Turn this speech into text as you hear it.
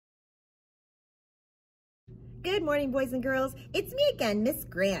Good morning, boys and girls. It's me again, Miss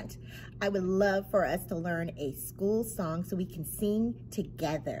Grant. I would love for us to learn a school song so we can sing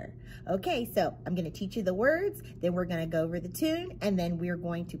together. Okay, so I'm going to teach you the words, then we're going to go over the tune, and then we're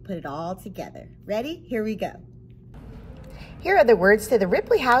going to put it all together. Ready? Here we go. Here are the words to the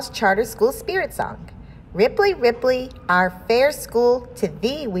Ripley House Charter School Spirit Song. Ripley, Ripley, our fair school, to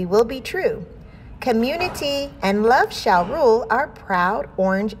thee we will be true. Community and love shall rule our proud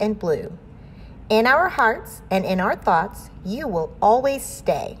orange and blue. In our hearts and in our thoughts, you will always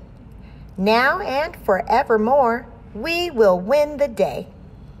stay. Now and forevermore, we will win the day.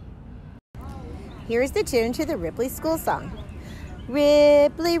 Here's the tune to the Ripley School Song.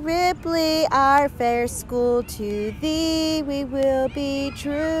 Ripley, Ripley, our fair school, to thee we will be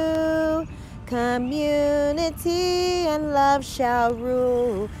true. Community and love shall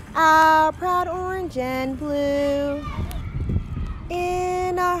rule our proud orange and blue.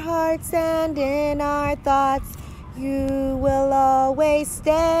 In our hearts and in our thoughts, you will always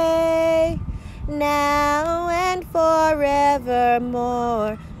stay. Now and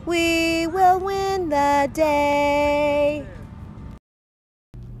forevermore, we will win the day.